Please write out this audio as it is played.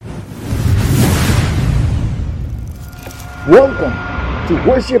Welcome to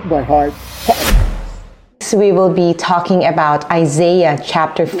Worship by Heart podcast. We will be talking about Isaiah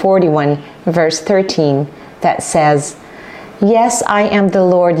chapter 41, verse 13, that says, "Yes, I am the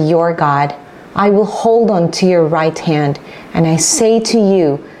Lord your God. I will hold on to your right hand, and I say to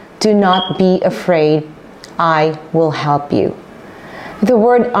you, do not be afraid. I will help you." The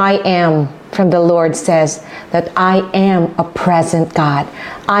word "I am" from the Lord says that I am a present God.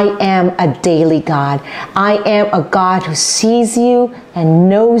 I am a daily God. I am a God who sees you and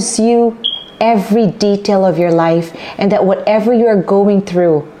knows you, every detail of your life, and that whatever you are going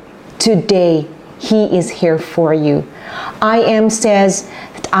through today, He is here for you. I am says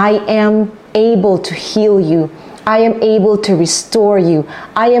that I am able to heal you. I am able to restore you.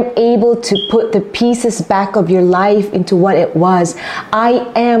 I am able to put the pieces back of your life into what it was. I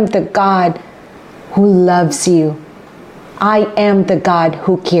am the God who loves you. I am the God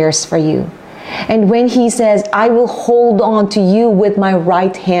who cares for you. And when He says, I will hold on to you with my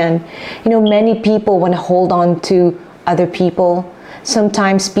right hand, many people want to hold on to other people.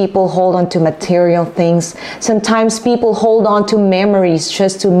 Sometimes people hold on to material things. Sometimes people hold on to memories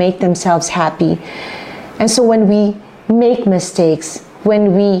just to make themselves happy. And so when we make mistakes,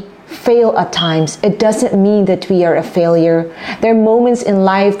 when we fail at times, it doesn't mean that we are a failure. There are moments in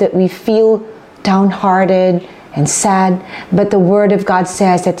life that we feel downhearted and sad, but the Word of God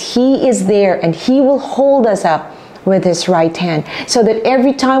says that He is there and He will hold us up with His right hand, so that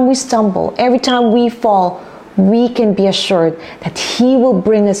every time we stumble, every time we fall, we can be assured that He will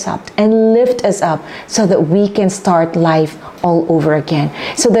bring us up and lift us up so that we can start life all over again,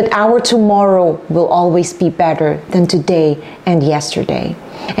 so that our tomorrow will always be better than today and yesterday.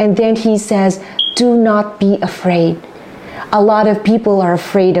 And then He says, do not be afraid. A lot of people are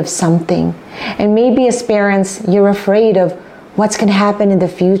afraid of something. And maybe as parents, you're afraid of what's going to happen in the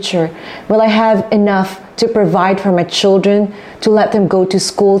future. Will I have enough to provide for my children, to let them go to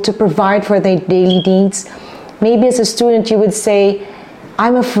school, to provide for their daily needs? Maybe as a student, you would say,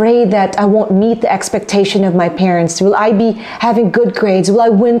 I'm afraid that I won't meet the expectation of my parents. Will I be having good grades? Will I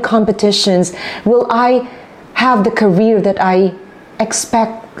win competitions? Will I have the career that I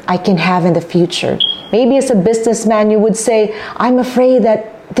expect I can have in the future? Maybe as a businessman, you would say, I'm afraid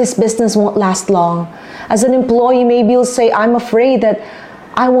that this business won't last long. As an employee, maybe you'll say, I'm afraid that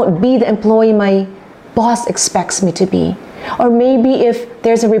I won't be the employee my boss expects me to be. Or maybe if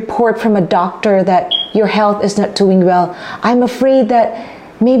there's a report from a doctor that your health is not doing well, I'm afraid that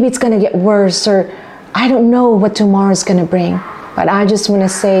maybe it's going to get worse, or I don't know what tomorrow is going to bring. But I just want to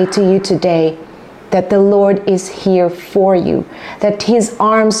say to you today that the Lord is here for you, that His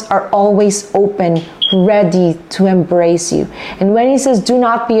arms are always open, ready to embrace you. And when He says, do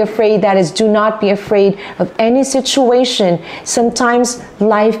not be afraid, that is, do not be afraid of any situation. Sometimes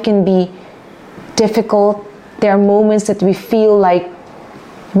life can be difficult. There are moments that we feel like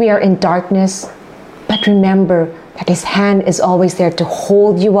we are in darkness. But remember that His hand is always there to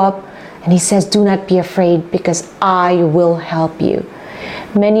hold you up. And He says, do not be afraid, because I will help you.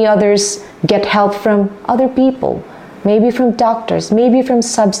 Many others get help from other people, maybe from doctors, maybe from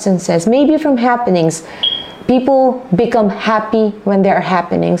substances, maybe from happenings. People become happy when there are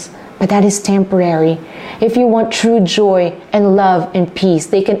happenings, but that is temporary. If you want true joy and love and peace,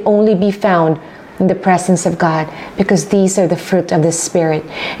 they can only be found in the presence of God, because these are the fruit of the Spirit.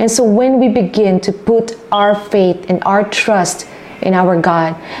 And so when we begin to put our faith and our trust in our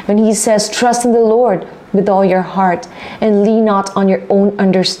God, when He says, trust in the Lord with all your heart and lean not on your own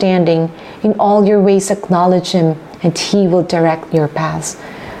understanding, in all your ways acknowledge Him and He will direct your paths.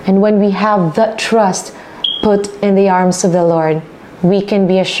 And when we have that trust put in the arms of the Lord, we can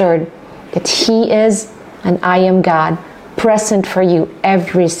be assured that He is and I am God, present for you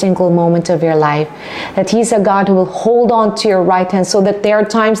every single moment of your life. That He's a God who will hold on to your right hand, so that there are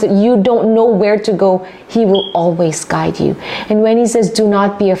times that you don't know where to go, He will always guide you. And when He says, do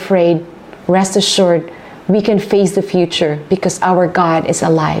not be afraid, rest assured, we can face the future because our God is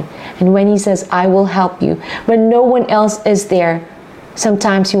alive. And when He says, I will help you, when no one else is there,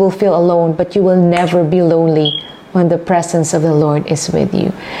 sometimes you will feel alone, but you will never be lonely when the presence of the Lord is with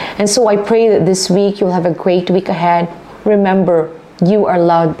you. And so I pray that this week you'll have a great week ahead. Remember, you are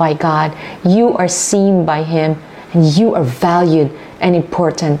loved by God, you are seen by Him, and you are valued and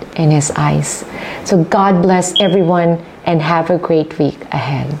important in His eyes. So God bless everyone and have a great week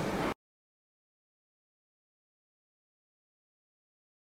ahead.